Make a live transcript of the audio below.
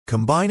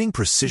Combining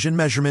precision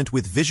measurement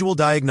with visual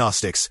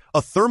diagnostics,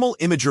 a thermal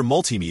imager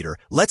multimeter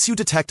lets you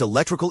detect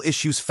electrical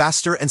issues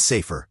faster and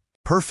safer.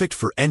 Perfect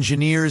for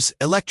engineers,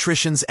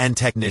 electricians, and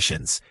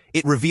technicians,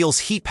 it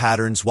reveals heat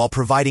patterns while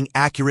providing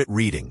accurate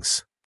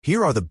readings.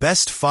 Here are the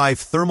best 5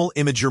 thermal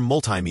imager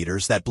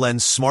multimeters that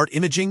blend smart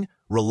imaging,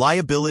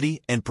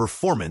 reliability, and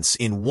performance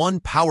in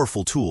one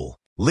powerful tool.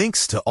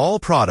 Links to all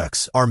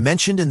products are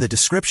mentioned in the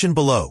description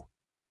below.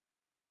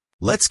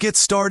 Let's get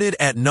started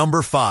at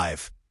number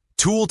 5.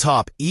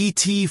 Tooltop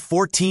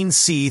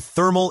ET14C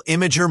Thermal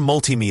Imager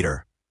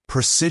Multimeter.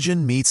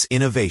 Precision meets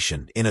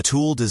innovation in a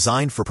tool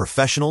designed for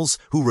professionals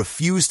who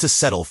refuse to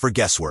settle for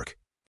guesswork.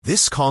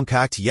 This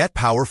compact yet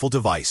powerful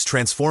device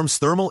transforms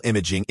thermal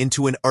imaging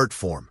into an art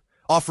form,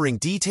 offering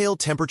detailed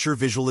temperature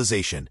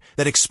visualization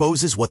that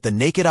exposes what the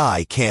naked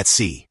eye can't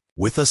see.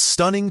 With a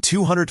stunning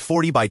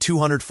 240 by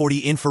 240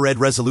 infrared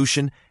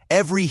resolution,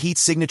 every heat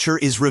signature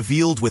is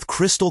revealed with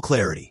crystal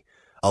clarity,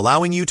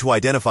 allowing you to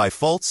identify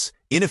faults,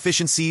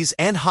 inefficiencies,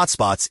 and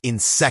hotspots in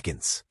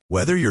seconds.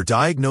 Whether you're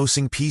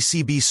diagnosing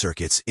PCB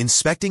circuits,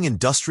 inspecting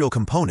industrial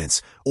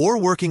components, or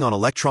working on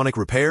electronic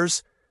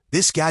repairs,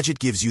 this gadget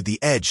gives you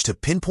the edge to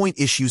pinpoint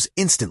issues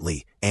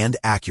instantly and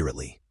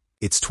accurately.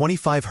 Its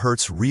 25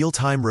 Hz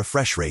real-time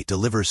refresh rate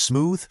delivers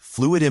smooth,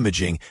 fluid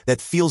imaging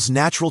that feels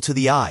natural to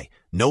the eye,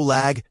 no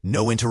lag,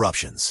 no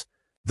interruptions.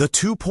 The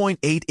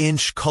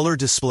 2.8-inch color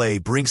display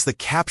brings the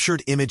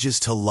captured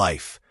images to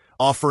life,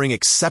 offering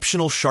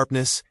exceptional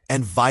sharpness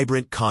and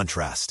vibrant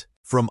contrast.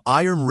 From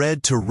iron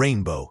red to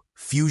rainbow,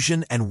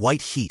 fusion, and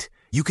white heat,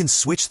 you can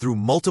switch through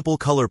multiple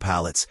color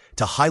palettes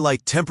to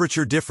highlight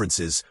temperature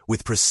differences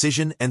with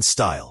precision and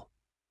style.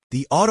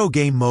 The auto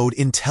game mode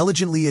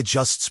intelligently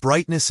adjusts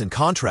brightness and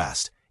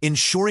contrast,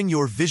 ensuring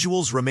your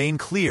visuals remain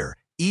clear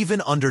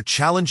even under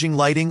challenging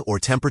lighting or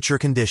temperature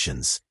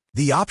conditions.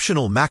 The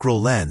optional macro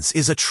lens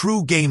is a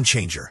true game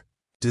changer.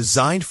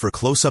 Designed for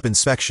close-up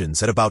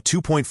inspections at about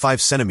 2.5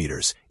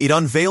 centimeters, it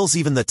unveils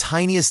even the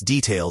tiniest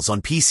details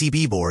on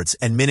PCB boards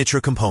and miniature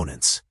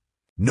components.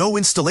 No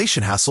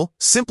installation hassle,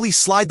 simply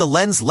slide the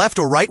lens left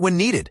or right when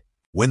needed.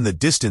 When the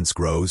distance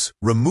grows,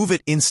 remove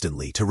it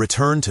instantly to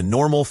return to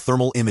normal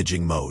thermal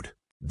imaging mode.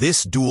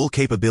 This dual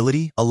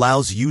capability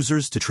allows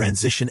users to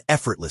transition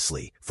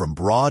effortlessly from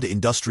broad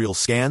industrial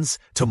scans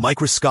to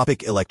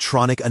microscopic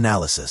electronic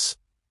analysis.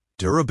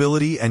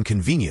 Durability and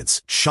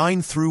convenience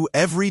shine through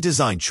every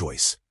design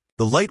choice.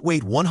 The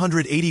lightweight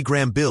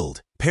 180-gram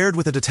build, paired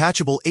with a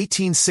detachable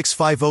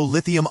 18650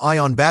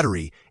 lithium-ion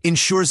battery,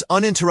 ensures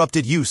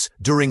uninterrupted use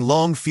during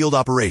long field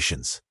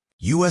operations.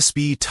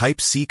 USB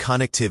Type-C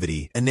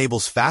connectivity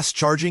enables fast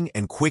charging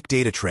and quick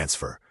data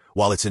transfer,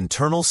 while its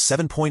internal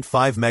 7.5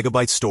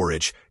 megabyte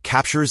storage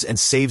captures and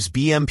saves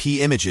BMP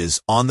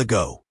images on the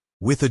go.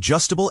 With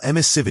adjustable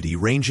emissivity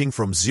ranging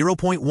from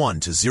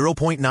 0.1 to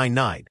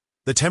 0.99,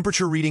 the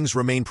temperature readings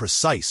remain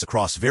precise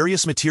across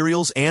various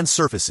materials and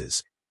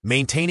surfaces,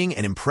 maintaining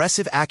an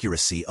impressive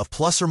accuracy of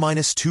plus or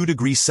minus 2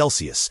 degrees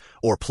Celsius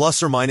or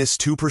plus or minus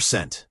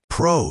 2%.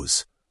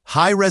 Pros: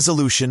 high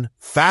resolution,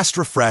 fast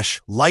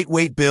refresh,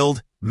 lightweight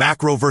build,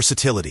 macro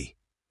versatility.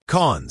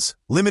 Cons: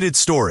 limited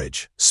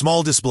storage,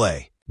 small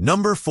display.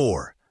 Number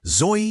 4.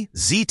 Zoyi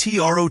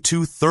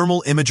ZT-R02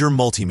 Thermal Imager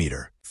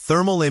Multimeter.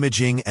 Thermal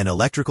imaging and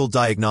electrical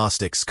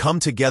diagnostics come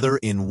together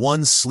in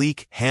one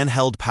sleek,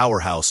 handheld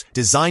powerhouse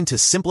designed to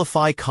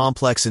simplify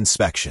complex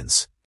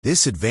inspections.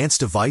 This advanced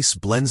device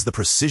blends the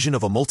precision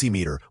of a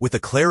multimeter with the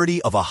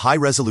clarity of a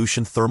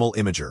high-resolution thermal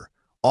imager,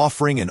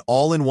 offering an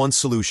all-in-one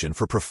solution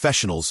for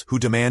professionals who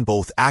demand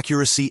both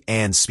accuracy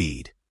and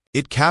speed.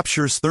 It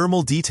captures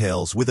thermal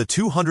details with a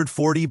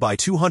 240 by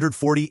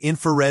 240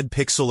 infrared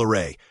pixel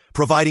array,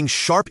 providing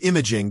sharp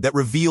imaging that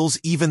reveals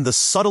even the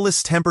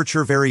subtlest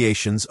temperature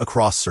variations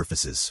across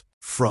surfaces.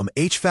 From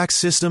HVAC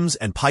systems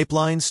and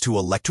pipelines to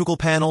electrical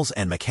panels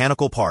and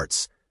mechanical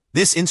parts,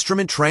 this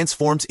instrument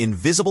transforms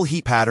invisible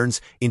heat patterns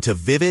into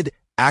vivid,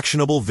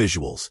 actionable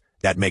visuals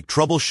that make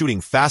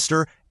troubleshooting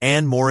faster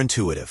and more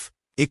intuitive.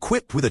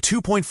 Equipped with a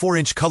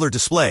 2.4-inch color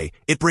display,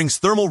 it brings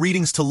thermal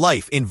readings to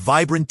life in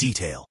vibrant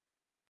detail.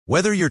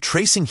 Whether you're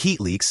tracing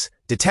heat leaks,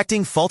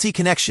 detecting faulty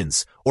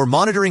connections, or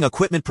monitoring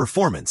equipment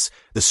performance,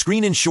 the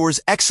screen ensures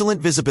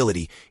excellent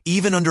visibility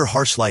even under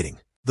harsh lighting.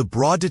 The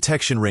broad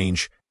detection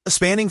range,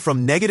 spanning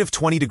from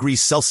 -20 degrees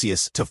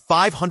Celsius to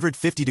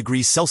 550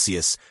 degrees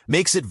Celsius,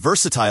 makes it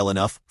versatile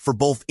enough for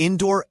both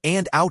indoor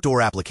and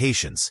outdoor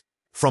applications,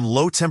 from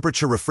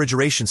low-temperature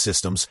refrigeration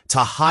systems to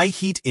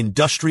high-heat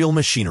industrial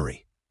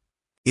machinery.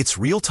 Its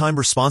real-time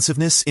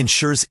responsiveness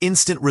ensures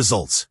instant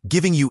results,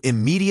 giving you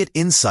immediate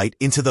insight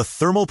into the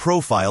thermal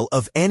profile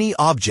of any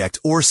object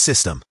or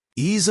system.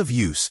 Ease of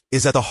use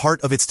is at the heart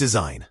of its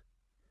design.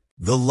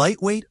 The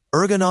lightweight,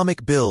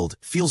 ergonomic build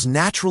feels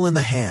natural in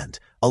the hand,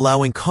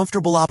 allowing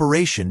comfortable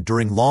operation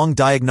during long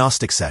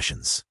diagnostic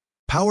sessions.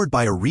 Powered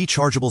by a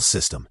rechargeable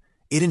system,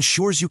 it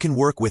ensures you can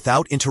work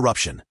without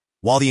interruption,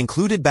 while the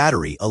included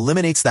battery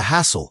eliminates the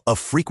hassle of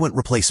frequent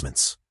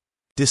replacements.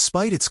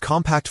 Despite its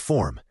compact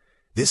form,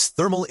 this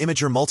thermal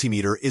imager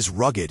multimeter is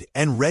rugged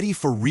and ready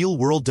for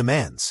real-world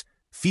demands,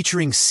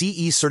 featuring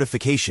CE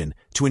certification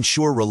to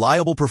ensure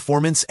reliable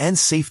performance and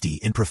safety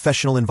in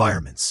professional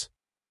environments.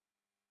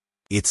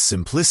 Its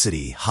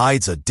simplicity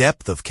hides a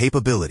depth of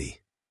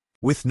capability.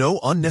 With no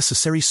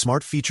unnecessary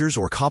smart features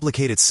or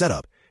complicated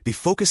setup, it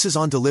focuses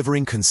on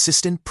delivering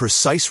consistent,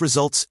 precise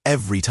results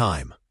every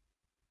time.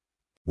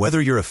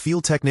 Whether you're a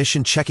field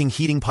technician checking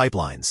heating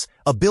pipelines,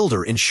 a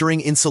builder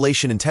ensuring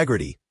insulation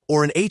integrity,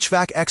 or an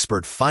HVAC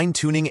expert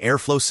fine-tuning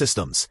airflow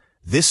systems,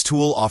 this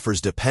tool offers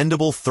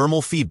dependable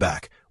thermal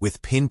feedback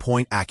with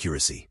pinpoint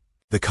accuracy.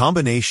 The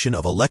combination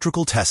of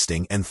electrical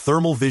testing and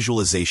thermal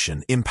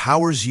visualization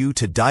empowers you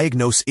to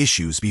diagnose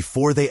issues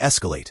before they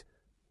escalate,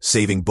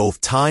 saving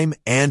both time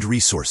and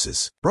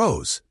resources.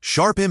 Pros: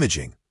 sharp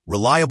imaging,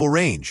 reliable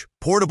range,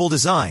 portable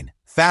design,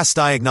 fast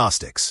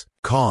diagnostics.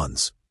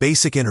 Cons: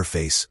 basic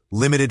interface,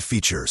 limited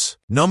features.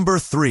 Number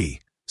 3.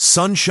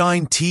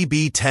 Sunshine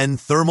TB10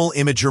 Thermal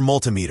Imager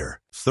Multimeter.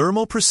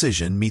 Thermal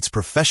precision meets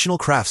professional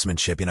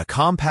craftsmanship in a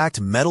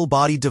compact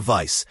metal-bodied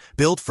device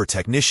built for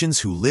technicians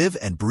who live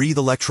and breathe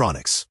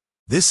electronics.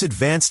 This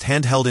advanced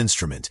handheld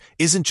instrument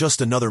isn't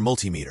just another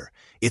multimeter.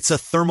 It's a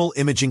thermal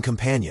imaging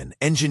companion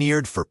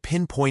engineered for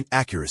pinpoint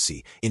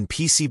accuracy in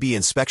PCB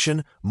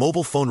inspection,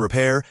 mobile phone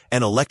repair,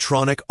 and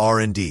electronic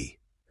R&D.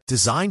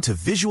 Designed to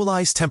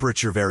visualize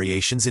temperature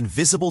variations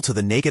invisible to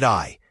the naked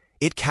eye,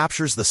 it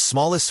captures the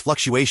smallest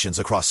fluctuations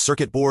across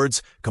circuit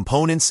boards,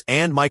 components,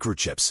 and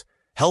microchips,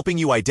 helping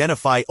you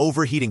identify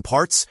overheating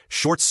parts,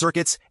 short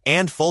circuits,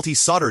 and faulty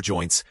solder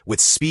joints with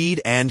speed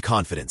and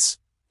confidence.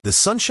 The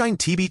Sunshine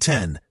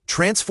TB10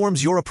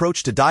 transforms your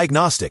approach to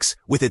diagnostics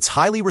with its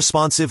highly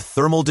responsive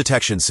thermal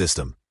detection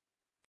system.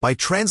 By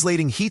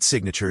translating heat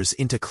signatures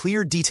into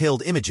clear,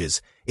 detailed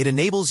images, it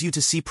enables you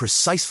to see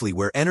precisely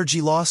where energy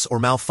loss or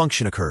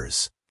malfunction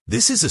occurs.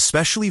 This is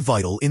especially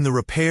vital in the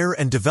repair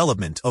and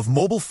development of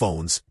mobile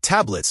phones,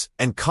 tablets,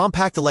 and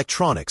compact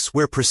electronics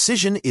where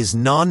precision is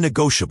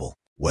non-negotiable.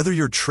 Whether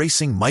you're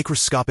tracing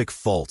microscopic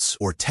faults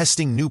or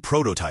testing new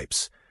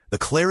prototypes, the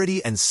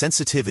clarity and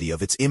sensitivity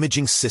of its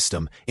imaging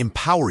system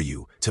empower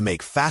you to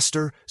make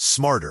faster,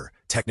 smarter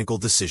technical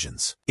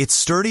decisions. Its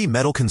sturdy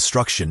metal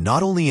construction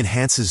not only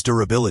enhances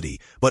durability,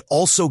 but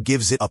also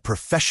gives it a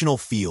professional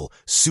feel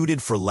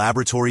suited for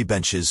laboratory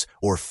benches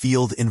or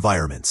field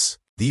environments.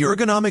 The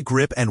ergonomic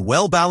grip and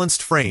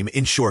well-balanced frame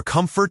ensure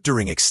comfort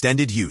during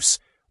extended use,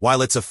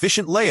 while its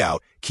efficient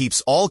layout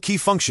keeps all key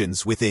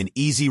functions within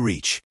easy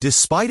reach.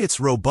 Despite its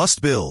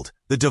robust build,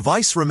 the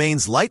device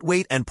remains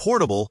lightweight and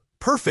portable,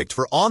 perfect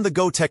for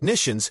on-the-go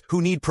technicians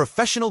who need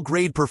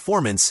professional-grade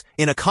performance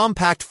in a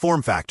compact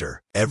form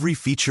factor. Every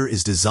feature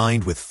is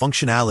designed with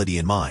functionality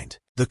in mind.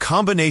 The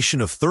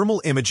combination of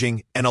thermal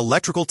imaging and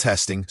electrical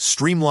testing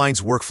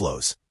streamlines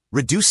workflows,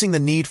 reducing the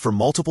need for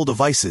multiple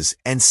devices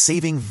and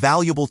saving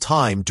valuable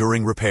time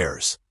during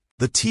repairs.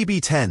 The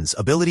TB10's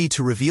ability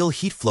to reveal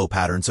heat flow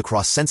patterns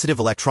across sensitive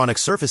electronic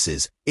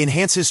surfaces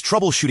enhances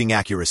troubleshooting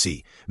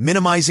accuracy,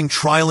 minimizing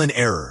trial and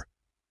error.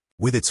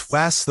 With its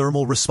fast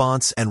thermal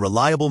response and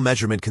reliable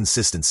measurement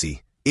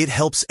consistency, it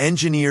helps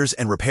engineers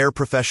and repair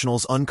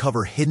professionals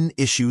uncover hidden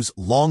issues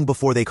long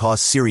before they cause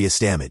serious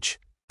damage.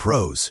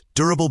 Pros: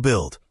 durable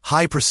build,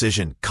 high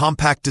precision,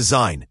 compact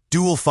design,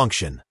 dual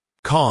function.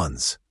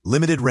 Cons: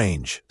 limited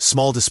range,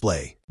 small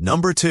display.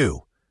 Number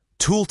 2.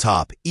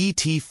 Tooltop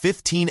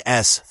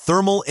ET15S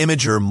Thermal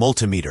Imager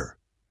Multimeter.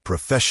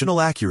 Professional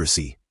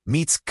accuracy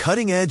meets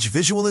cutting-edge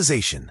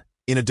visualization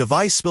in a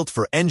device built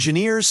for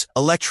engineers,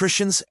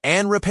 electricians,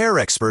 and repair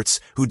experts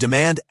who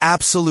demand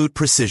absolute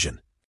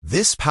precision.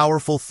 This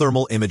powerful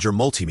thermal imager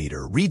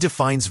multimeter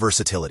redefines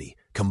versatility,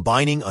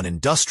 combining an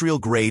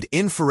industrial-grade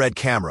infrared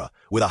camera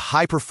with a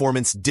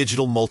high-performance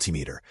digital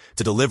multimeter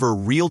to deliver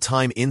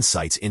real-time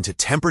insights into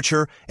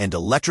temperature and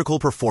electrical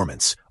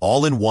performance,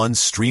 all in one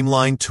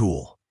streamlined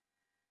tool.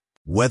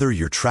 Whether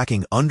you're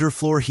tracking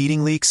underfloor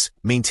heating leaks,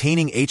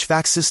 maintaining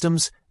HVAC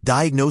systems,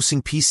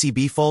 diagnosing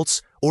PCB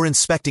faults, or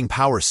inspecting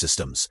power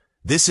systems,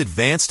 this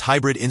advanced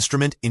hybrid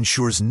instrument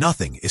ensures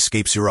nothing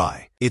escapes your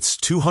eye. Its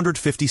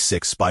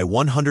 256 by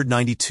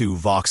 192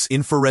 Vox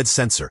infrared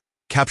sensor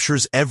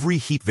captures every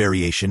heat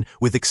variation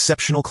with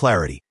exceptional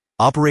clarity,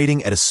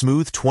 operating at a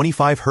smooth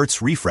 25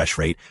 Hz refresh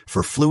rate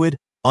for fluid,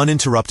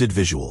 uninterrupted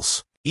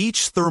visuals.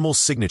 Each thermal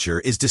signature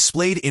is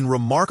displayed in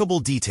remarkable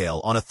detail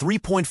on a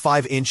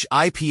 3.5-inch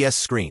IPS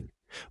screen,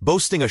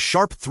 boasting a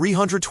sharp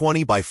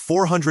 320 by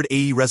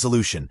 480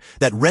 resolution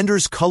that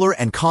renders color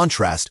and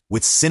contrast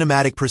with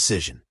cinematic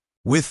precision.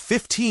 With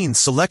 15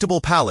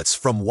 selectable palettes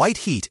from white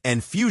heat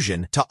and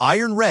fusion to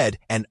iron red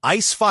and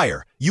ice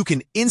fire, you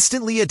can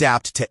instantly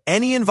adapt to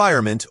any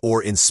environment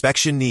or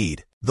inspection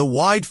need. The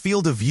wide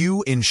field of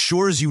view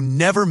ensures you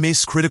never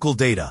miss critical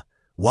data,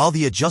 while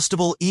the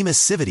adjustable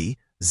emissivity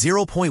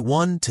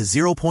 0.1 to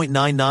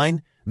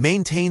 0.99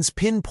 maintains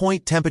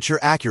pinpoint temperature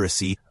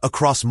accuracy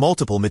across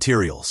multiple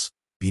materials.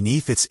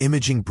 Beneath its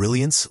imaging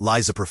brilliance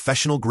lies a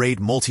professional-grade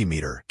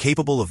multimeter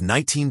capable of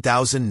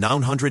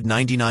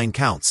 19,999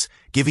 counts,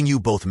 giving you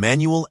both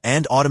manual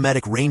and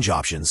automatic range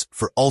options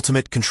for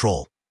ultimate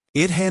control.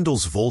 It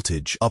handles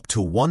voltage up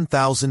to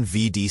 1000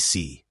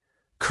 VDC,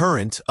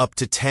 current up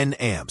to 10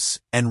 amps,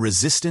 and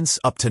resistance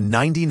up to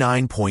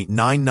 99.99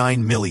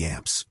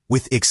 milliamps,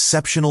 with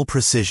exceptional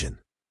precision.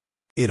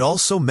 It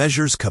also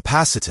measures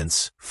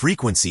capacitance,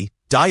 frequency,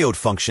 diode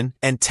function,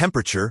 and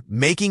temperature,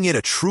 making it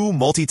a true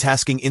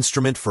multitasking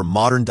instrument for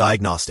modern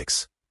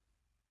diagnostics.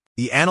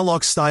 The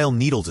analog-style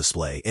needle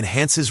display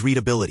enhances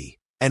readability,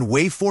 and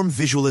waveform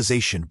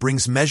visualization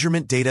brings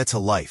measurement data to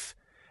life,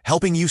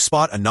 helping you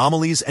spot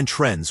anomalies and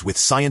trends with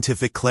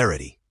scientific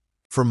clarity.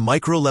 For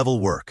micro-level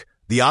work,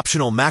 the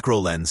optional macro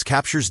lens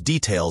captures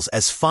details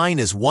as fine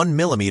as 1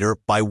 mm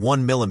by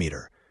 1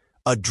 mm,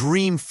 a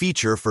dream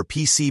feature for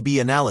PCB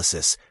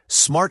analysis,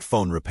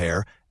 smartphone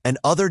repair, and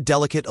other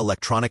delicate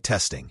electronic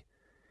testing.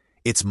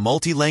 Its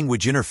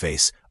multi-language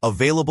interface,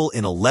 available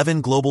in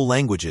 11 global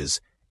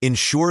languages,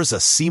 ensures a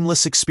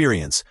seamless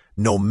experience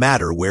no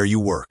matter where you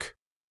work.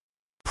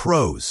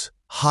 Pros: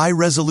 high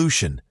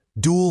resolution,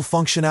 dual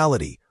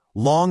functionality,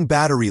 long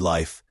battery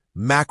life,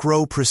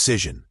 macro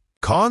precision.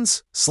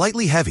 Cons: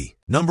 slightly heavy.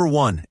 Number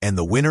 1, and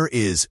the winner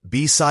is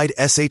Bside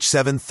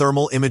SH7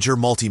 Thermal Imager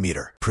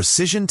Multimeter.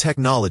 Precision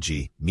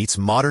technology meets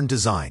modern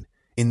design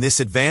in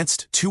this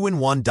advanced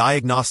 2-in-1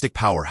 diagnostic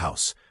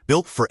powerhouse,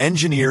 built for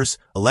engineers,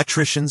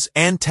 electricians,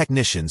 and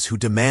technicians who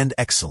demand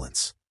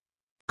excellence.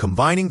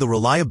 Combining the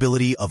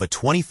reliability of a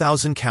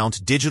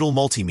 20,000-count digital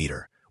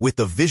multimeter with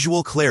the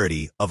visual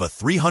clarity of a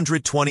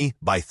 320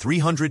 by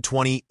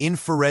 320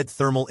 infrared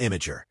thermal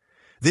imager,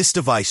 this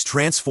device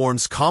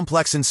transforms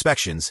complex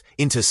inspections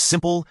into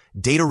simple,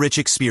 data-rich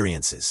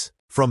experiences.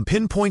 From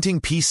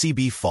pinpointing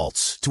PCB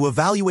faults to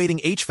evaluating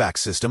HVAC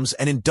systems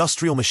and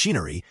industrial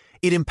machinery,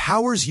 it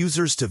empowers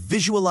users to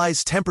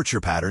visualize temperature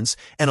patterns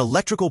and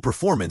electrical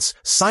performance,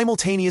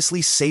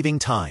 simultaneously saving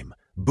time,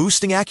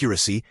 boosting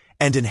accuracy,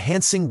 and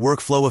enhancing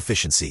workflow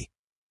efficiency.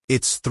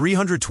 Its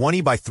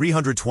 320 by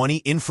 320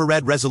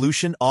 infrared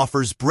resolution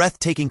offers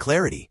breathtaking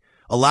clarity,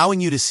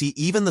 allowing you to see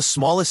even the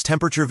smallest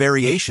temperature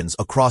variations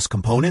across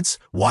components,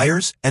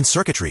 wires, and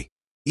circuitry.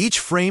 Each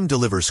frame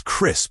delivers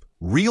crisp,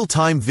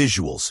 real-time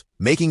visuals,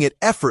 making it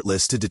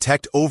effortless to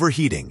detect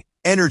overheating,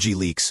 energy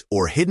leaks,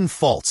 or hidden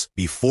faults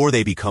before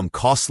they become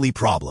costly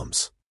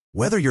problems.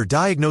 Whether you're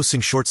diagnosing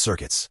short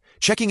circuits,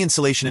 checking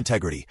insulation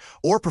integrity,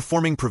 or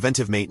performing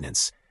preventive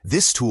maintenance,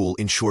 this tool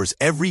ensures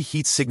every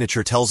heat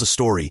signature tells a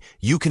story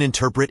you can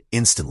interpret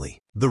instantly.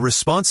 The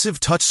responsive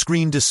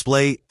touchscreen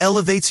display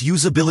elevates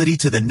usability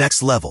to the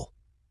next level.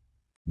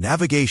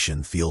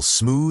 Navigation feels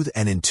smooth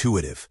and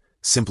intuitive.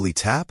 Simply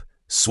tap,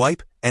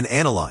 swipe, and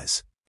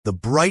analyze. The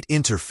bright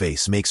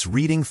interface makes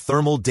reading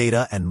thermal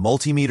data and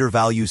multimeter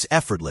values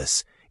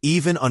effortless,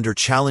 even under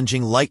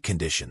challenging light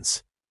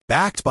conditions.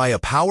 Backed by a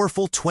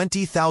powerful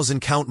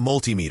 20,000-count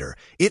multimeter,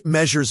 it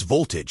measures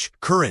voltage,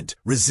 current,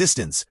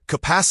 resistance,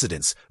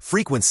 capacitance,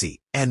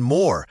 frequency, and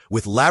more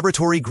with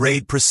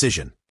laboratory-grade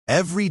precision.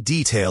 Every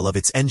detail of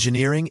its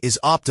engineering is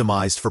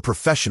optimized for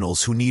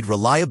professionals who need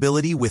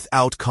reliability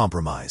without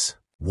compromise.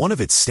 One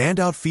of its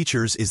standout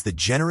features is the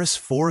generous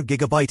 4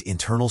 GB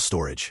internal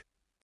storage.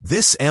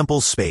 This ample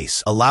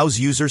space allows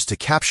users to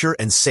capture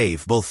and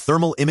save both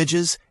thermal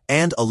images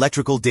and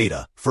electrical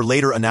data for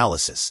later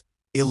analysis,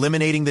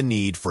 eliminating the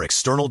need for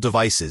external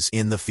devices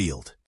in the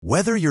field.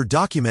 Whether you're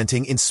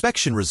documenting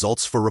inspection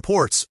results for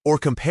reports or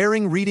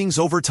comparing readings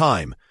over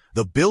time,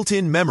 the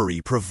built-in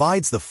memory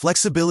provides the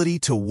flexibility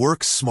to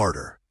work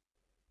smarter.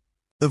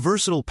 The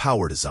versatile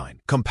power design,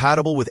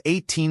 compatible with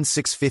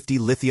 18650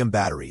 lithium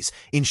batteries,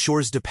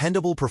 ensures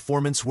dependable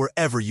performance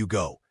wherever you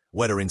go,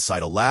 whether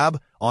inside a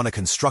lab, on a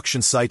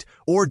construction site,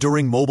 or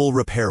during mobile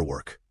repair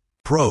work.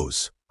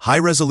 Pros: high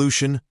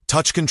resolution,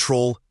 touch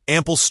control,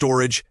 ample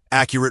storage,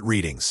 accurate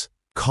readings.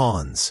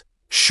 Cons: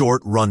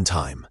 short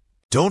runtime.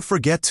 Don't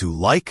forget to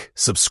like,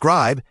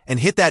 subscribe, and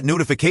hit that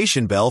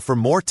notification bell for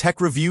more tech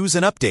reviews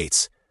and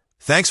updates.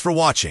 Thanks for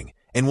watching,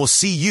 and we'll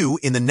see you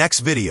in the next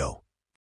video.